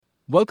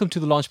Welcome to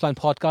the Launch Plan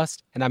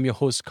Podcast, and I'm your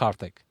host,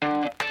 Karthik.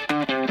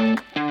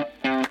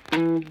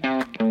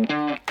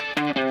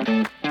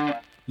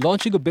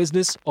 Launching a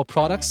business or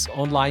products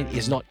online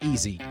is not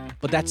easy,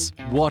 but that's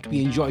what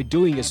we enjoy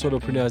doing as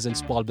solopreneurs and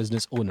small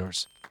business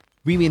owners.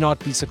 We may not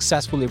be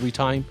successful every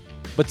time,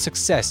 but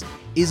success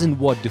isn't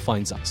what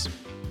defines us.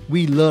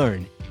 We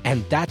learn,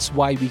 and that's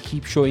why we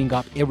keep showing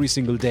up every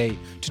single day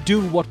to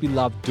do what we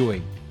love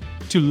doing,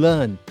 to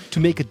learn, to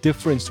make a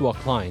difference to our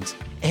clients,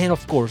 and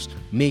of course,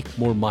 make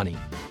more money.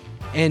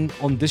 And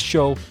on this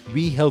show,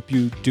 we help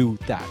you do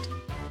that.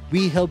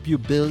 We help you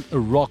build a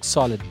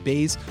rock-solid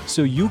base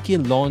so you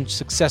can launch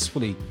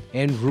successfully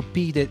and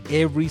repeat it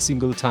every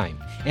single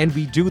time. And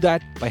we do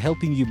that by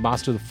helping you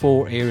master the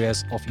 4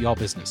 areas of your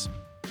business: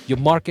 your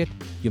market,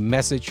 your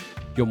message,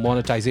 your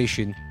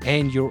monetization,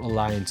 and your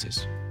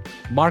alliances.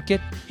 Market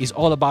is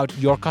all about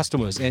your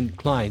customers and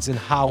clients and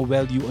how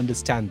well you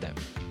understand them.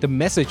 The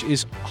message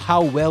is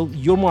how well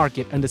your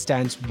market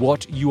understands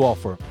what you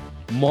offer.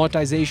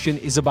 Monetization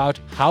is about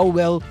how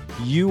well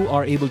you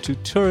are able to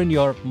turn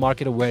your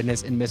market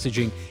awareness and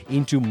messaging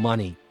into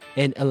money.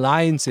 And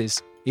alliances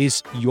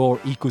is your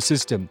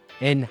ecosystem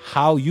and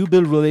how you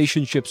build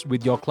relationships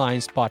with your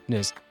clients,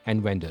 partners,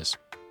 and vendors.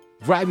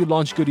 Grab your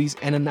launch goodies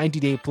and a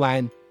 90-day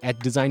plan at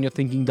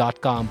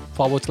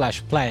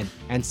designyourthinking.com/plan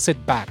and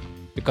sit back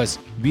because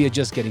we are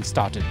just getting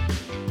started.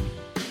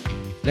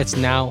 Let's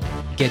now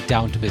get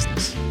down to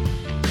business.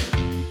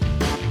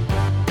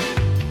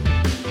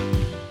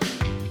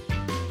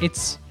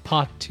 It's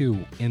part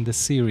 2 in the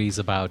series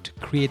about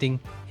creating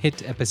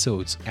hit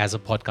episodes as a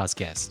podcast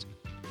guest.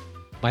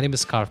 My name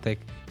is Karthik,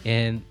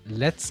 and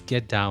let's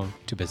get down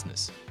to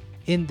business.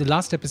 In the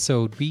last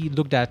episode, we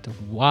looked at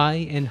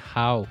why and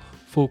how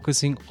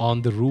focusing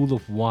on the rule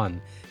of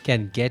 1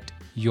 can get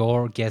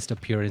your guest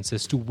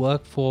appearances to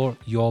work for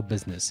your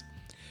business.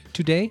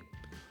 Today,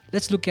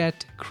 let's look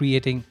at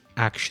creating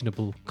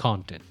actionable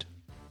content.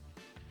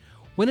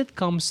 When it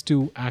comes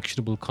to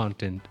actionable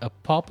content, a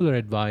popular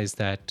advice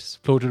that's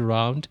floated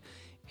around,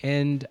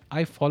 and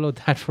I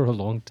followed that for a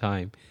long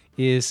time,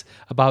 is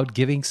about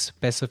giving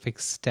specific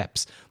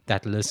steps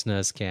that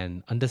listeners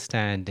can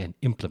understand and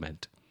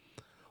implement.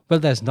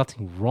 Well, there's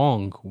nothing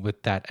wrong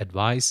with that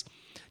advice,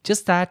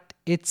 just that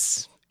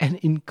it's an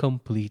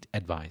incomplete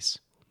advice.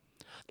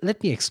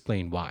 Let me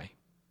explain why.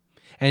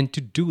 And to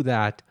do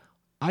that,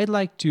 I'd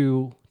like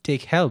to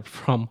take help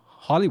from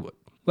Hollywood.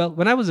 Well,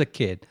 when I was a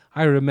kid,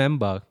 I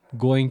remember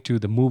going to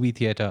the movie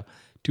theater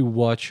to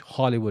watch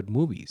Hollywood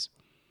movies.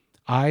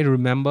 I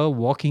remember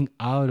walking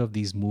out of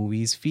these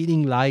movies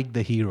feeling like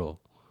the hero.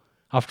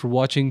 After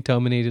watching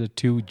Terminator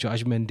 2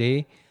 Judgment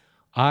Day,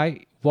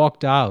 I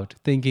walked out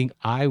thinking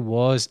I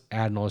was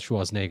Arnold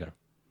Schwarzenegger.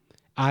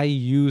 I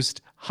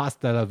used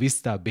 "Hasta la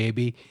vista,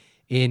 baby"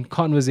 in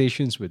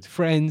conversations with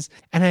friends,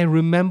 and I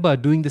remember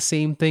doing the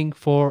same thing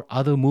for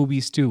other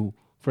movies too.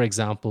 For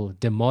example,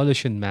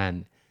 Demolition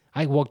Man.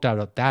 I walked out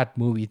of that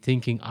movie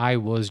thinking I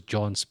was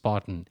John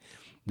Spartan,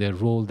 the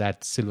role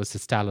that Sylvester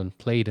Stallone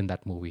played in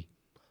that movie.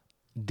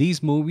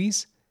 These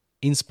movies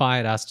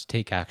inspired us to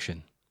take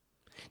action.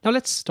 Now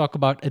let's talk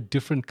about a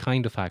different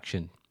kind of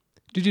action.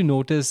 Did you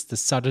notice the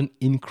sudden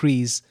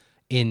increase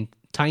in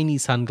tiny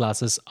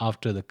sunglasses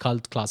after the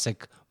cult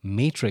classic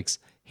Matrix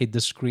hit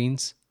the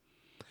screens?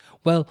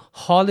 Well,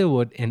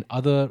 Hollywood and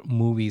other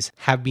movies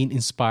have been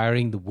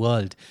inspiring the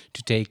world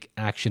to take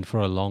action for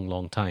a long,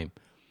 long time.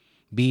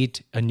 Be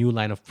it a new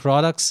line of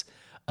products,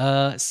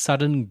 a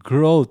sudden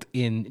growth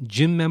in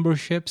gym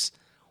memberships.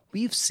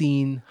 We've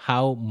seen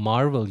how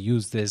Marvel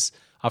used this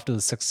after the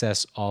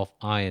success of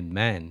Iron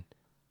Man.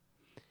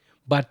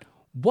 But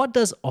what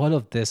does all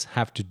of this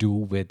have to do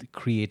with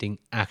creating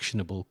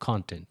actionable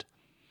content?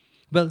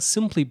 Well,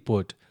 simply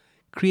put,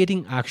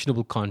 creating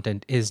actionable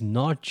content is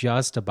not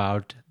just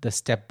about the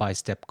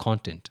step-by-step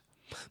content.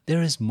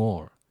 There is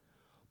more.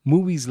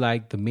 Movies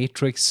like The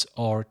Matrix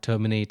or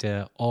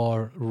Terminator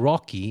or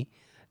Rocky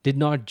did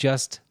not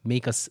just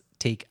make us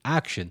take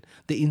action,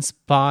 they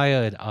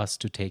inspired us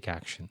to take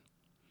action.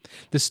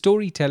 The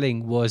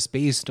storytelling was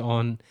based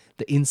on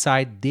the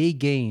insight they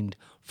gained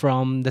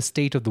from the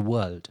state of the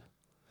world,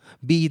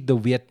 be it the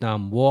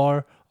Vietnam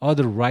War or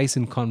the rise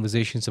in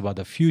conversations about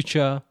the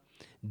future,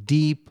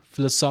 deep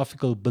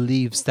philosophical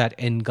beliefs that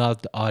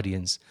engulfed the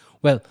audience.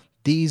 Well,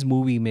 these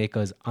movie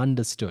makers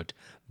understood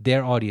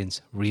their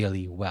audience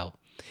really well,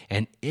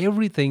 and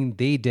everything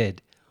they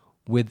did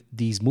with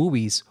these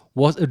movies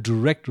was a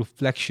direct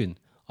reflection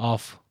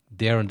of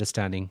their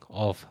understanding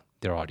of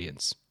their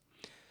audience.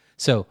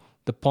 So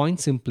the point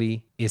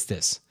simply is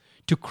this: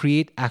 to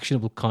create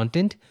actionable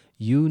content,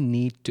 you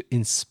need to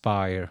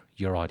inspire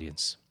your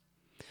audience.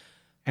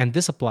 And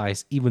this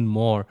applies even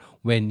more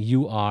when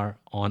you are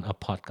on a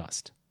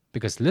podcast,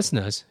 because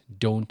listeners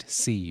don't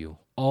see you.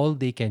 All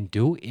they can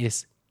do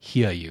is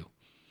hear you.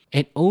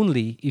 And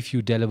only if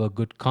you deliver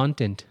good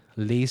content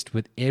laced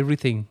with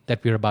everything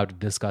that we're about to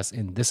discuss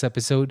in this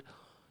episode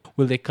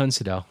will they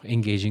consider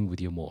engaging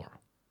with you more.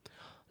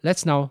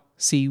 Let's now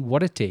see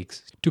what it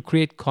takes to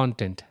create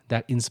content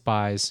that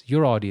inspires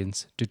your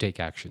audience to take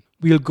action.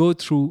 We'll go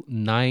through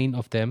 9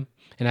 of them,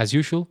 and as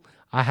usual,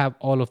 I have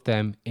all of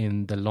them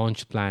in the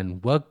Launch Plan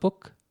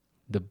workbook.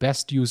 The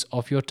best use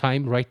of your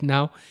time right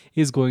now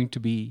is going to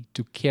be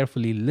to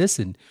carefully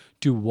listen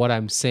to what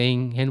I'm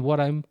saying and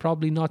what I'm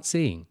probably not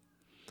saying.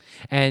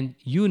 And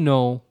you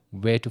know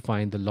where to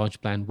find the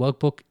Launch Plan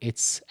workbook.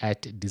 It's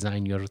at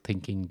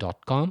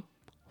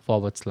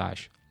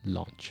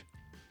designyourthinking.com/launch.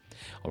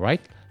 All right,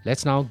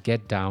 let's now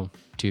get down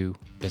to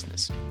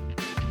business.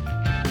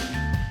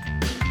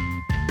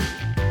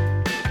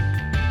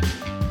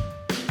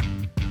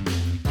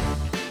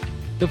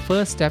 The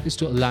first step is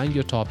to align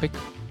your topic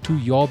to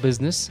your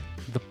business,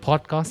 the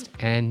podcast,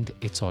 and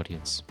its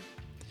audience.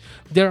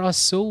 There are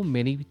so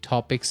many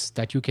topics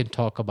that you can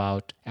talk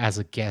about as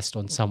a guest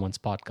on someone's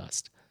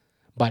podcast.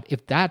 But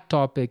if that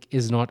topic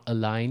is not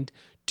aligned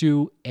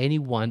to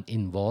anyone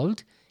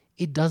involved,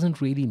 it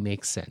doesn't really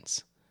make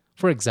sense.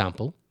 For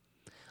example,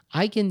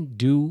 I can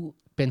do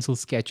pencil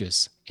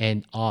sketches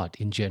and art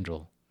in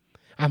general.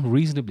 I'm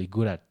reasonably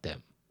good at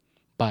them.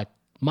 But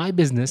my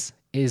business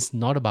is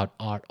not about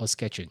art or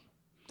sketching.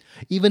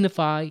 Even if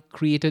I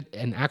created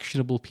an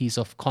actionable piece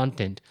of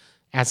content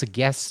as a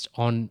guest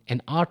on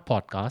an art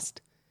podcast,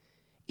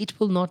 it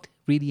will not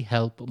really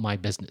help my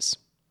business.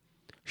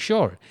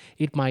 Sure,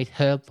 it might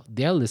help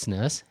their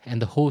listeners and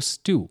the hosts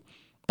too,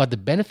 but the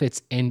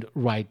benefits end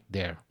right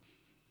there.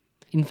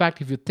 In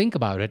fact, if you think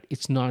about it,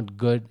 it's not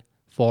good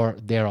for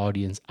their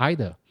audience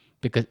either,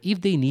 because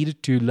if they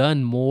needed to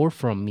learn more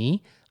from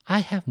me, I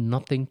have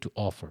nothing to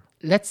offer.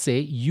 Let's say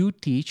you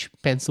teach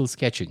pencil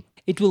sketching.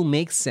 It will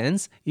make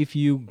sense if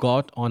you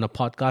got on a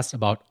podcast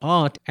about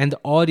art and the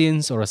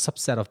audience or a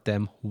subset of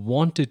them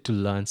wanted to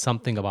learn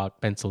something about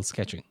pencil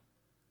sketching.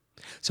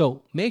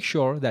 So make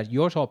sure that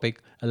your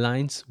topic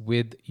aligns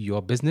with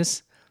your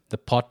business, the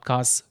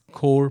podcast's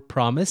core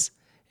promise,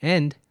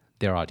 and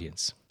their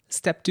audience.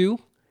 Step 2,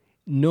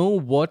 know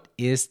what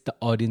is the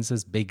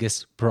audience's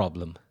biggest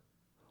problem.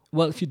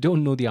 Well, if you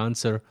don't know the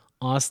answer,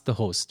 ask the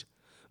host.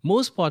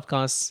 Most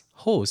podcast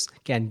hosts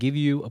can give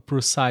you a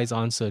precise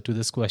answer to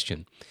this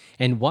question.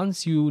 And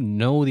once you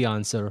know the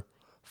answer,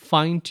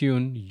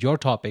 fine-tune your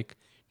topic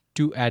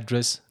to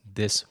address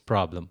this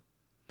problem.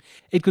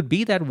 It could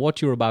be that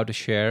what you're about to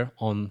share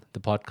on the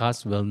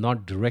podcast will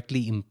not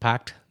directly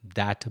impact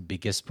that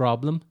biggest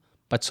problem,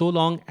 but so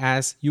long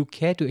as you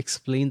care to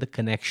explain the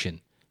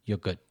connection, you're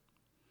good.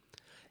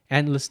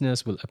 And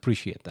listeners will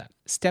appreciate that.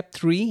 Step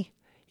 3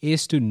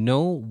 is to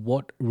know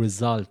what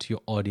result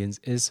your audience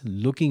is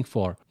looking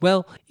for.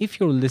 Well, if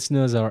your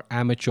listeners are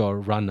amateur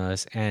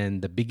runners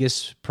and the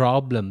biggest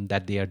problem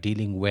that they are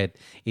dealing with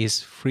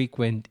is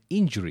frequent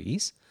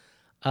injuries,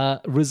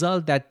 a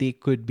result that they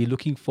could be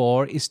looking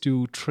for is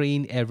to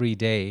train every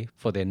day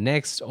for their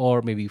next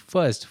or maybe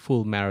first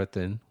full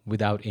marathon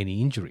without any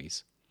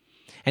injuries.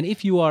 And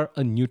if you are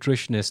a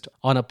nutritionist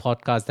on a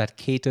podcast that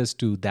caters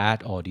to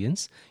that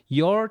audience,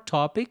 your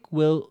topic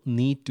will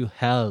need to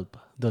help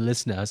the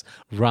listeners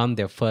run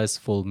their first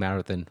full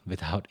marathon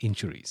without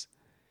injuries.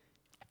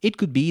 It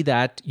could be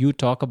that you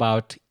talk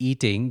about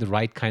eating the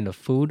right kind of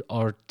food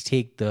or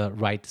take the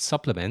right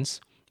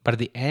supplements, but at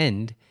the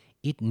end,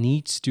 it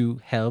needs to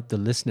help the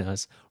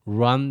listeners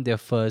run their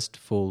first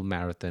full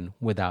marathon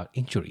without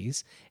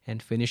injuries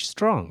and finish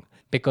strong,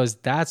 because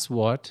that's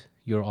what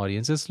your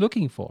audience is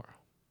looking for.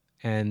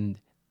 And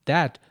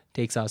that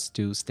takes us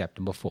to step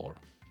number 4,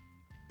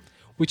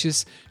 which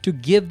is to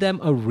give them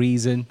a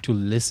reason to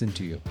listen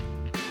to you.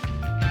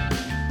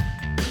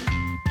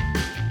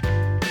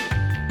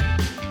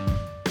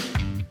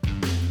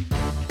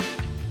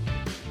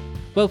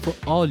 Well, for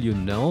all you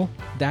know,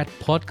 that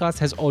podcast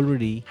has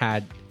already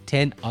had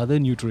 10 other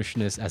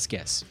nutritionists as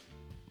guests.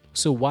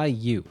 So why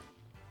you?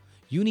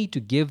 You need to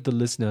give the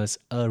listeners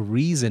a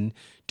reason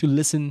to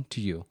listen to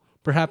you.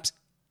 Perhaps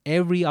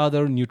every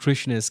other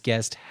nutritionist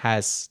guest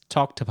has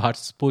talked about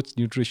sports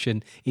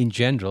nutrition in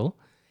general.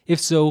 If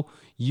so,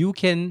 you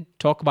can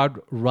talk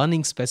about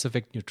running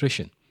specific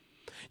nutrition.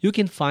 You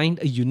can find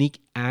a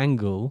unique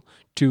angle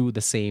to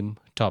the same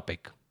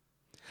topic.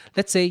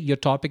 Let's say your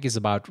topic is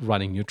about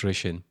running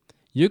nutrition.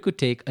 You could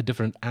take a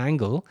different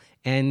angle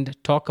and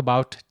talk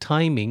about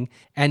timing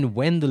and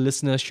when the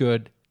listener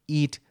should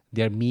eat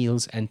their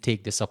meals and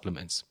take their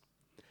supplements.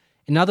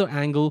 Another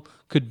angle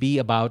could be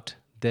about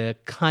the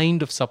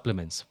kind of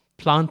supplements,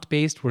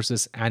 plant-based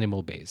versus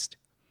animal-based.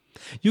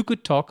 You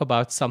could talk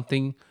about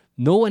something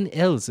no one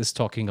else is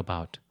talking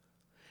about.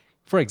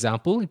 For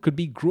example, it could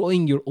be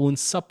growing your own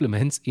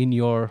supplements in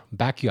your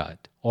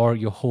backyard or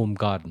your home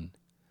garden.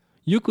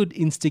 You could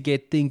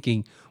instigate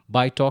thinking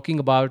by talking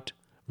about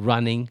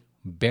running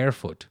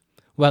barefoot.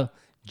 Well,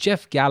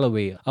 Jeff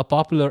Galloway, a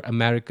popular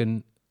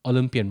American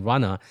Olympian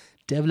runner,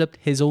 developed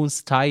his own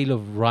style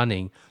of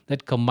running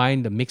that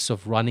combined a mix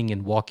of running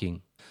and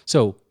walking.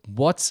 So,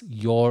 what's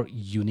your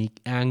unique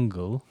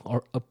angle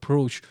or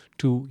approach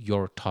to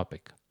your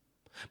topic?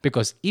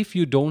 Because if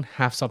you don't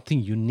have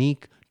something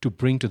unique to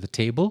bring to the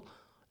table,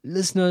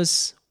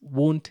 listeners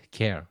won't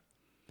care.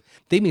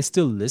 They may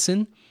still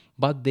listen,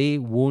 but they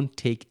won't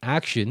take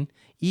action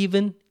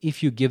even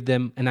if you give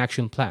them an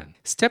action plan.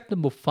 Step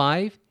number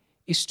 5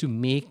 is to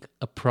make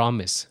a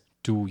promise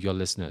to your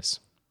listeners.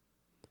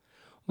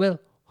 Well,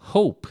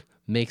 hope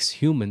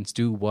makes humans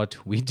do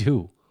what we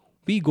do.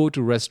 We go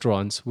to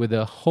restaurants with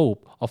a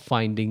hope of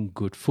finding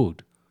good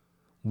food.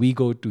 We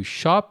go to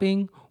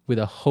shopping with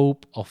a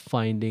hope of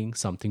finding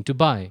something to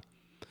buy.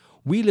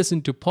 We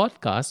listen to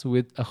podcasts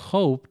with a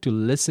hope to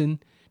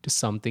listen to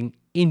something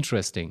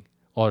interesting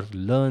or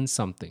learn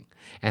something.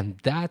 And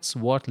that's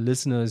what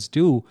listeners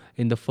do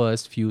in the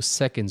first few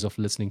seconds of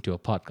listening to a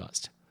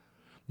podcast.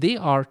 They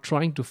are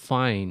trying to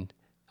find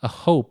a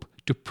hope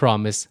to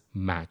promise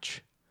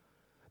match.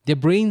 Their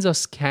brains are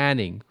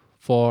scanning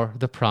for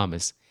the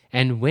promise,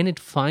 and when it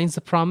finds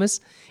the promise,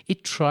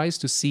 it tries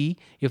to see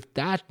if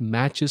that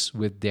matches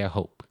with their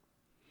hope.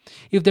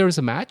 If there is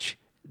a match,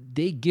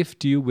 they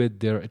gift you with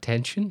their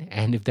attention,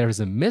 and if there is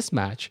a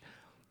mismatch,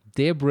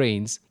 their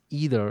brains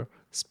either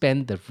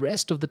spend the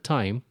rest of the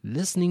time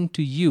listening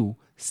to you,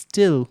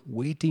 still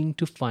waiting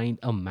to find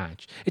a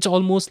match. It's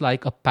almost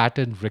like a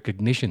pattern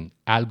recognition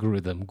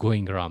algorithm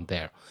going around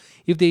there.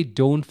 If they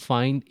don't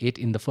find it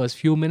in the first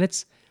few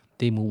minutes,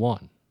 they move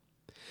on.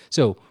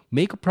 So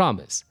make a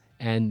promise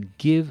and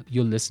give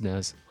your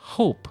listeners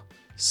hope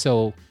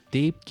so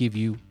they give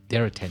you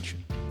their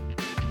attention.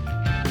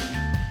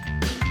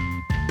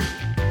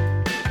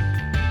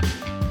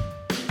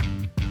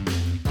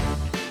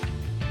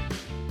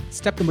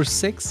 Step number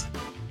 6,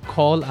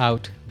 call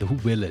out the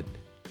villain.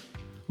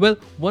 Well,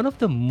 one of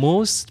the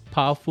most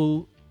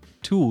powerful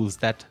tools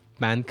that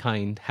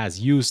mankind has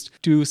used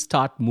to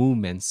start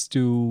movements,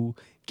 to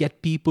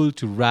get people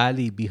to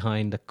rally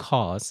behind a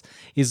cause,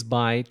 is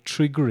by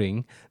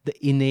triggering the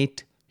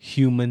innate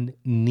human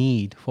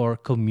need for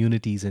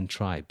communities and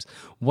tribes.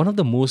 One of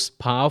the most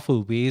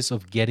powerful ways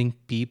of getting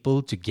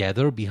people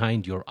together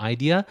behind your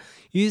idea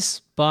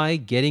is by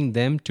getting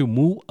them to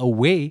move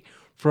away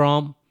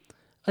from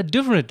a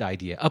different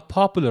idea, a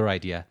popular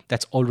idea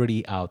that's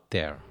already out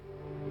there.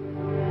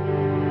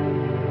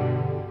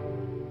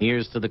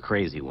 Here's to the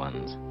crazy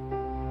ones,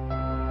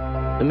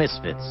 the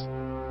misfits,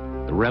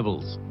 the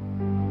rebels,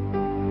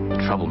 the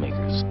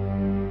troublemakers,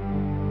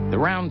 the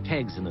round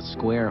pegs in the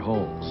square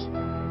holes.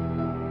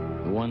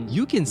 The ones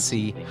You can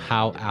see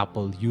how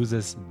Apple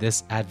uses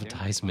this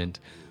advertisement.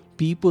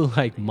 People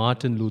like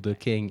Martin Luther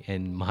King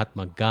and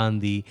Mahatma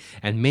Gandhi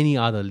and many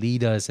other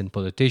leaders and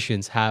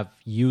politicians have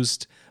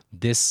used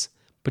this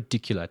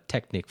particular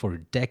technique for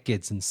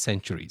decades and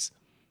centuries.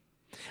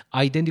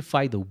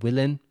 Identify the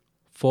villain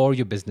for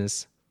your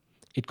business.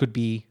 It could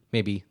be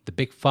maybe the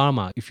big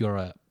pharma if you're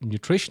a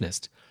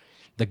nutritionist,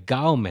 the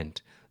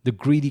government, the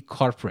greedy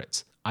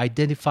corporates.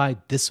 Identify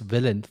this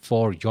villain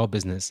for your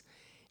business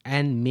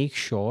and make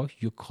sure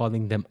you're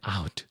calling them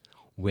out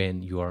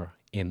when you're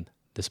in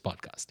this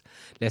podcast.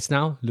 Let's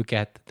now look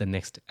at the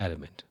next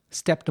element.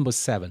 Step number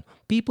 7.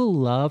 People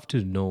love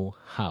to know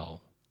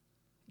how.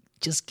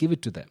 Just give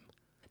it to them.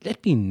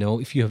 Let me know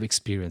if you have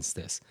experienced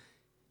this.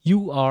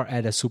 You are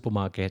at a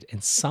supermarket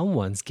and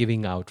someone's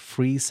giving out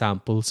free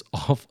samples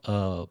of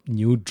a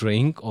new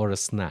drink or a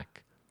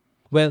snack.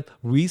 Well,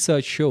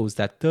 research shows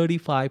that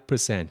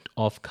 35%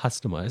 of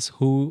customers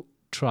who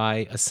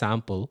try a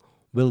sample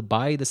will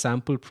buy the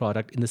sample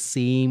product in the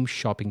same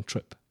shopping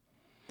trip.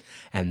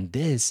 And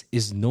this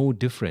is no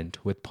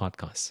different with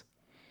podcasts.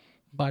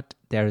 But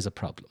there is a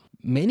problem.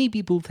 Many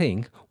people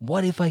think,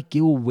 what if I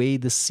give away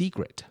the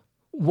secret?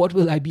 What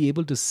will I be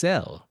able to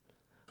sell?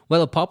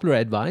 Well, a popular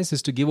advice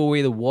is to give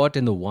away the what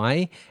and the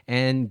why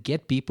and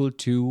get people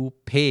to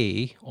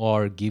pay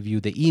or give you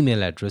the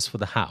email address for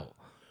the how.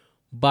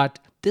 But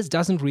this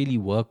doesn't really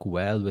work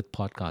well with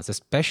podcasts,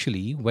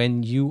 especially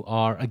when you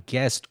are a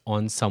guest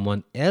on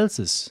someone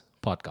else's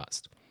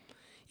podcast.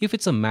 If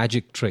it's a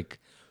magic trick,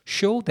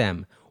 show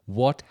them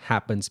what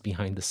happens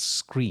behind the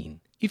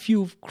screen. If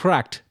you've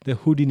cracked the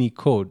Houdini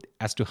code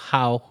as to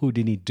how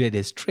Houdini did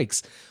his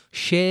tricks,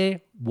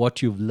 share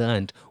what you've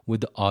learned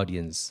with the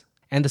audience.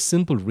 And the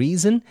simple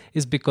reason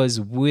is because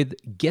with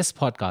guest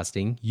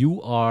podcasting,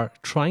 you are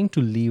trying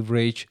to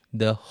leverage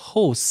the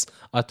host's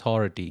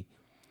authority.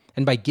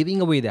 And by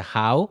giving away the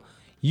how,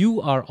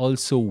 you are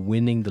also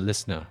winning the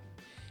listener.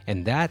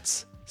 And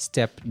that's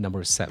step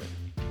number 7.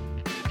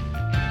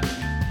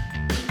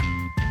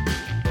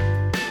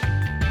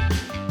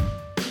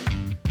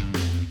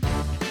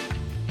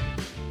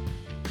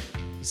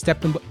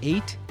 Step number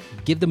 8,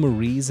 give them a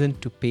reason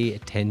to pay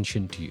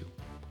attention to you.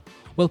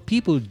 Well,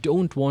 people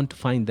don't want to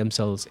find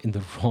themselves in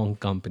the wrong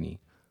company.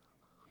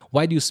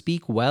 While you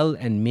speak well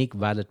and make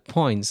valid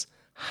points,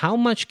 how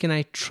much can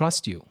I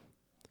trust you?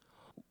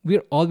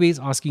 We're always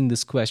asking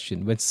this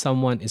question when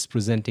someone is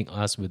presenting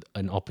us with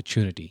an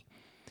opportunity.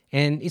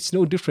 And it's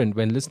no different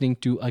when listening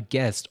to a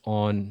guest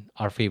on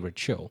our favorite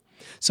show.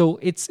 So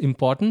it's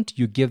important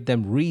you give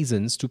them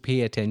reasons to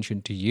pay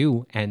attention to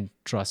you and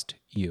trust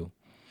you.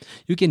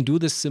 You can do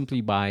this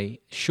simply by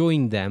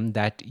showing them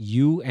that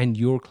you and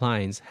your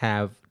clients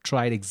have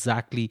tried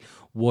exactly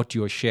what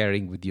you're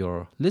sharing with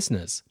your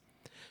listeners.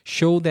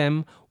 Show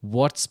them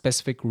what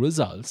specific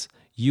results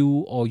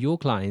you or your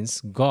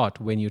clients got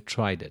when you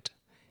tried it.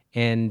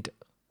 And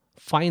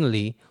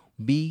finally,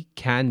 be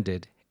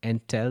candid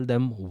and tell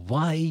them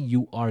why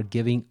you are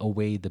giving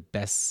away the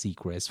best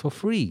secrets for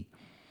free.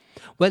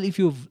 Well, if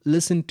you've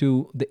listened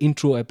to the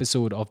intro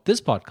episode of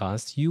this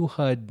podcast, you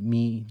heard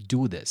me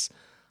do this.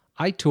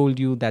 I told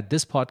you that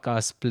this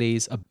podcast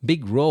plays a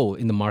big role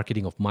in the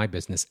marketing of my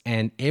business,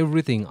 and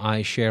everything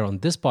I share on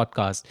this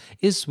podcast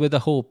is with the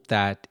hope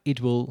that it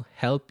will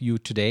help you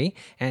today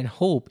and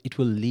hope it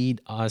will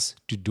lead us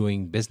to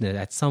doing business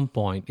at some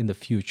point in the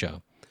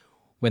future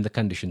when the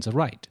conditions are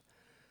right.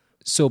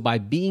 So, by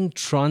being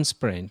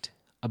transparent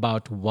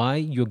about why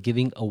you're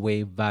giving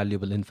away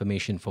valuable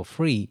information for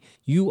free,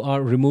 you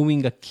are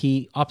removing a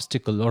key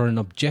obstacle or an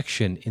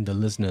objection in the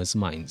listeners'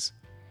 minds.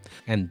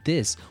 And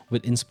this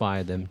will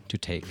inspire them to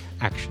take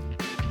action.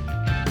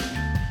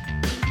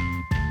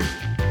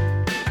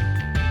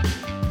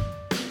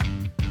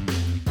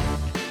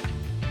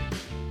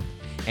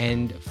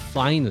 And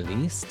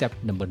finally, step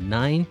number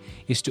 9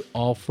 is to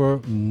offer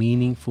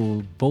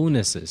meaningful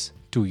bonuses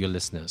to your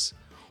listeners.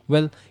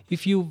 Well,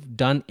 if you've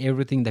done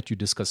everything that you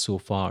discussed so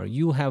far,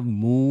 you have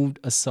moved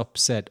a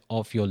subset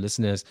of your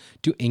listeners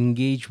to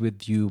engage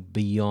with you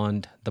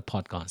beyond the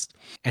podcast.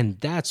 And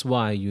that's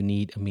why you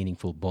need a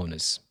meaningful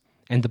bonus.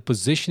 And the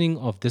positioning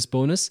of this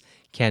bonus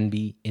can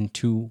be in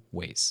 2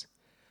 ways.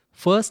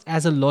 First,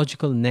 as a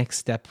logical next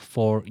step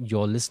for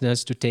your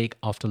listeners to take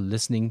after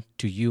listening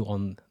to you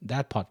on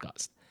that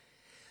podcast.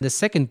 The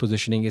second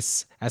positioning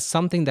is as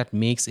something that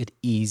makes it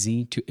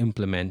easy to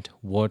implement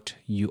what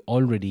you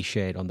already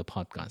shared on the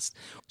podcast.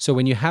 So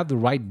when you have the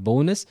right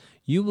bonus,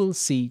 you will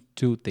see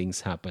 2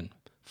 things happen.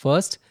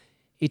 First,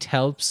 it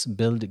helps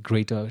build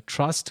greater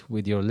trust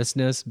with your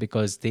listeners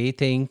because they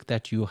think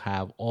that you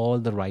have all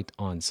the right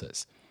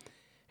answers.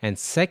 And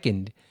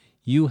second,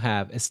 you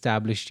have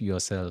established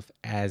yourself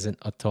as an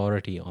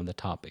authority on the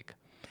topic.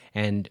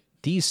 And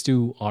these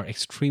 2 are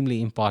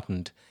extremely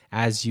important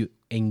as you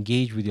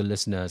engage with your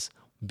listeners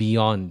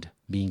beyond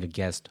being a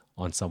guest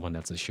on someone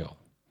else's show.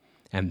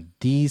 And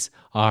these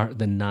are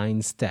the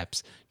 9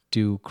 steps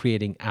to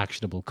creating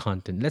actionable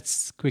content.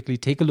 Let's quickly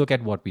take a look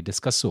at what we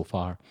discussed so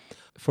far.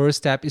 First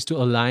step is to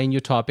align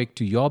your topic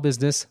to your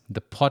business,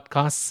 the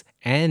podcasts,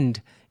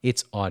 and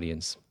its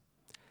audience.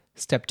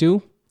 Step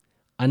 2,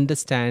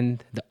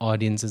 understand the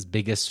audience's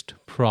biggest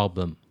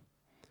problem.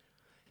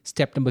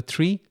 Step number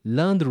 3,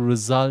 learn the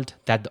result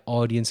that the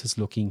audience is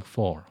looking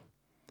for.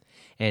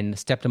 And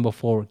step number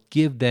 4,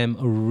 give them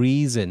a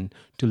reason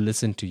to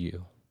listen to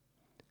you.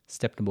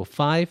 Step number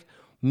 5,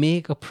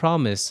 make a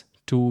promise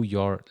to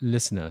your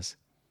listeners.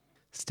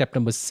 Step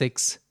number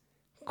 6,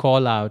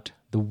 call out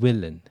the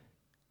villain.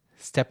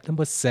 Step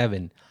number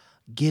 7,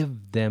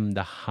 give them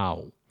the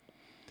how.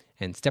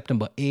 And step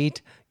number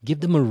 8, give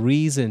them a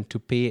reason to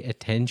pay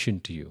attention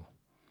to you.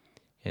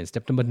 And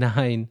step number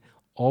 9,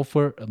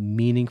 offer a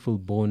meaningful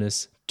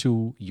bonus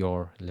to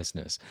your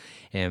listeners.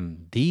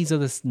 And these are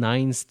the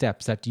 9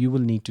 steps that you will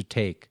need to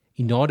take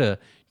in order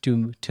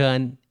to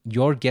turn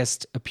your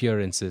guest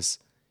appearances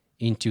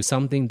into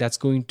something that's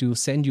going to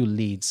send you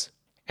leads.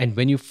 And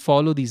when you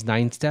follow these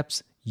 9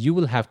 steps, you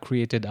will have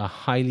created a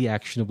highly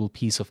actionable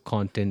piece of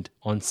content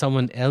on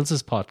someone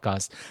else's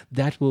podcast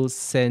that will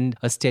send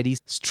a steady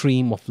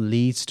stream of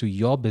leads to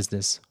your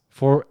business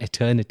for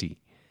eternity.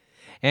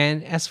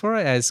 And as far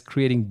as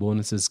creating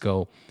bonuses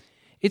go,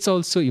 it's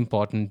also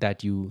important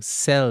that you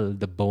sell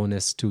the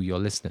bonus to your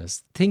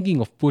listeners.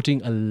 Thinking of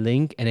putting a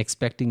link and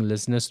expecting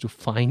listeners to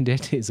find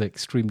it is an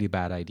extremely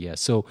bad idea.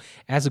 So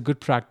as a good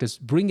practice,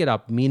 bring it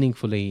up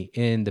meaningfully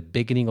in the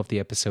beginning of the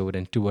episode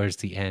and towards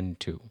the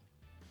end too.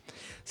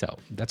 So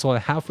that's all I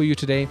have for you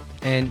today.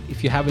 And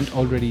if you haven't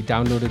already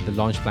downloaded the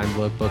Launch Plan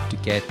Workbook to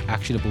get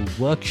actionable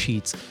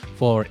worksheets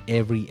for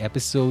every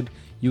episode,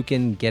 you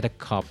can get a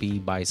copy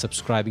by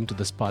subscribing to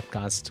this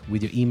podcast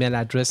with your email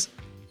address.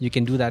 You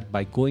can do that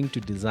by going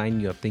to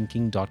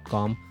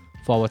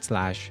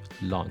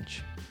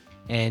designyourthinking.com/launch.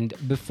 And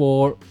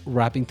before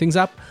wrapping things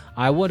up,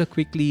 I want to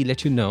quickly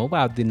let you know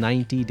about the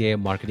 90-day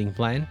marketing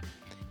plan.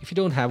 If you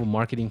don't have a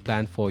marketing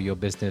plan for your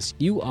business,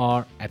 you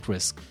are at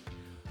risk.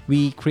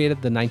 We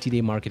created the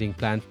 90-day marketing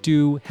plan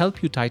to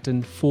help you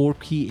tighten 4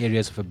 key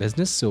areas of a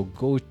business. So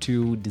go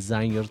to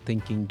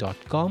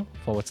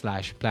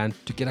designyourthinking.com/plan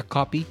to get a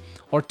copy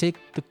or take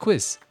the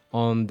quiz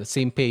on the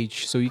same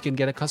page so you can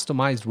get a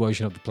customized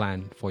version of the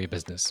plan for your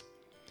business.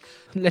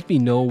 Let me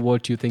know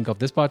what you think of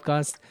this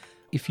podcast.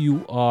 If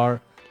you are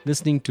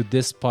listening to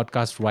this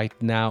podcast right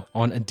now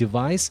on a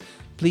device,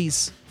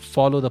 please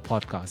follow the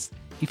podcast.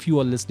 If you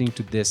are listening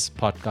to this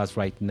podcast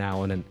right now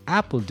on an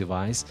Apple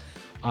device,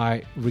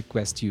 I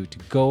request you to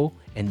go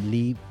and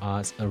leave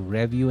us a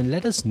review and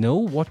let us know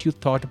what you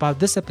thought about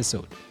this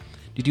episode.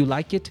 Did you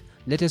like it?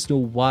 Let us know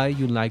why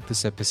you like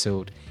this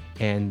episode,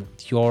 and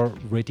your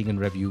rating and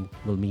review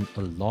will mean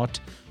a lot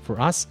for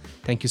us.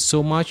 Thank you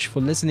so much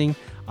for listening.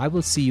 I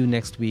will see you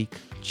next week.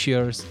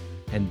 Cheers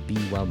and be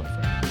well, my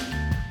friend.